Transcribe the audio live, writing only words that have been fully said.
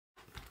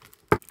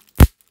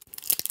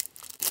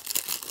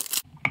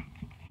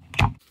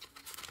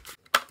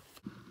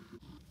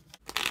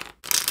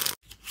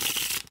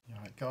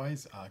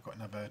guys, I've got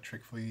another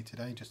trick for you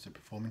today, just a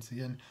performance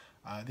again.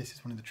 This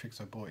is one of the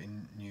tricks I bought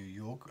in New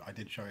York. I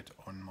did show it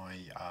on my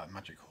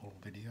magic haul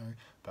video,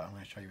 but I'm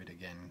going to show you it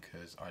again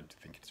because I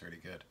think it's really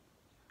good.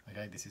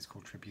 Okay, this is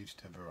called Tribute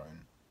to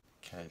Verone.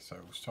 Okay, so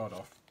we'll start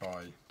off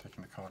by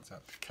taking the cards out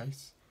of the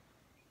case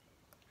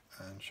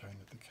and showing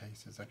that the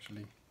case is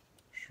actually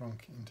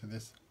shrunk into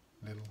this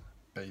little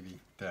baby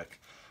deck.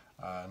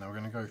 Now we're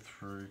going to go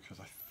through, because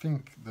I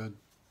think the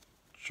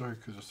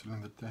jokers are still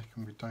in the deck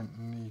and we don't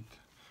need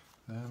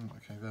them.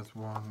 Okay, there's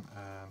one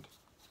and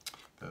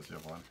there's the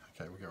other one.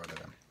 Okay, we'll get rid of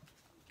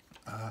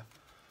them.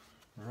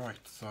 Right,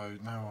 so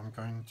now I'm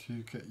going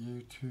to get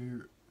you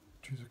to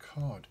choose a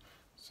card.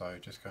 So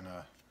just going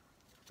to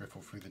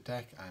riffle through the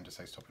deck and just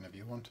say stop whenever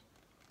you want.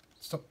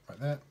 Stop right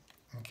there.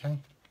 Okay,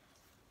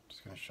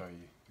 just going to show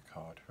you the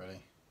card. Ready?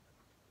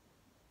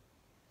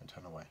 And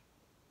turn away.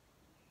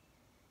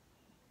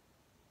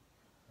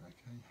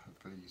 Okay,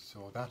 hopefully you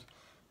saw that.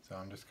 So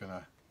I'm just going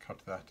to cut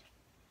that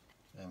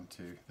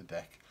into the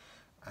deck,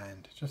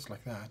 and just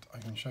like that I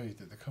can show you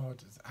that the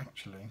card has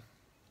actually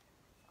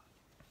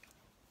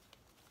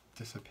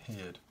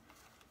disappeared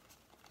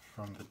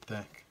from the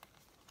deck.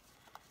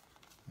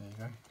 There you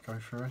go, go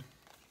through it,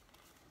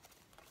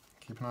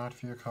 keep an eye out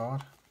for your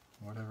card,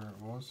 whatever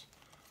it was.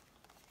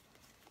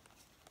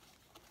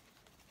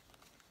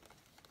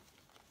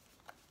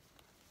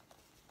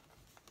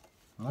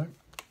 No.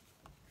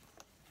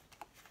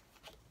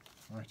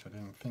 Right, I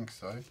didn't think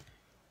so.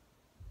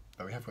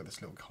 But we have got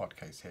this little card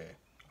case here.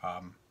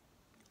 Now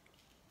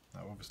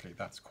obviously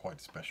that's quite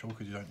special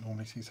because you don't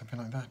normally see something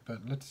like that, but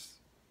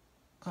let's...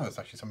 Oh, there's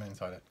actually something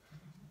inside it.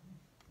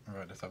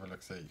 Alright, let's have a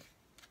look, see.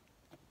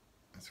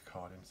 There's a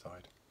card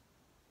inside.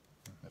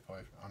 If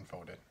I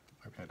unfold it,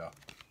 open it up.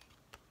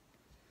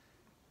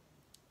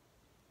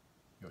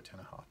 Your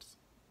 10 of hearts.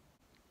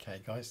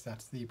 Okay guys,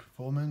 that's the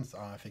performance.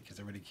 I think it's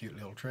a really cute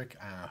little trick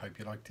and I hope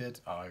you liked it.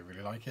 I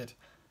really like it.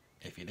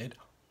 If you did,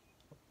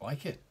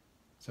 like it,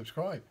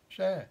 subscribe,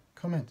 share,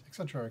 comment,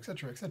 etc,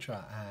 etc,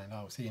 etc, and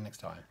I'll see you next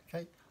time.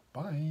 Okay,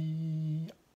 bye.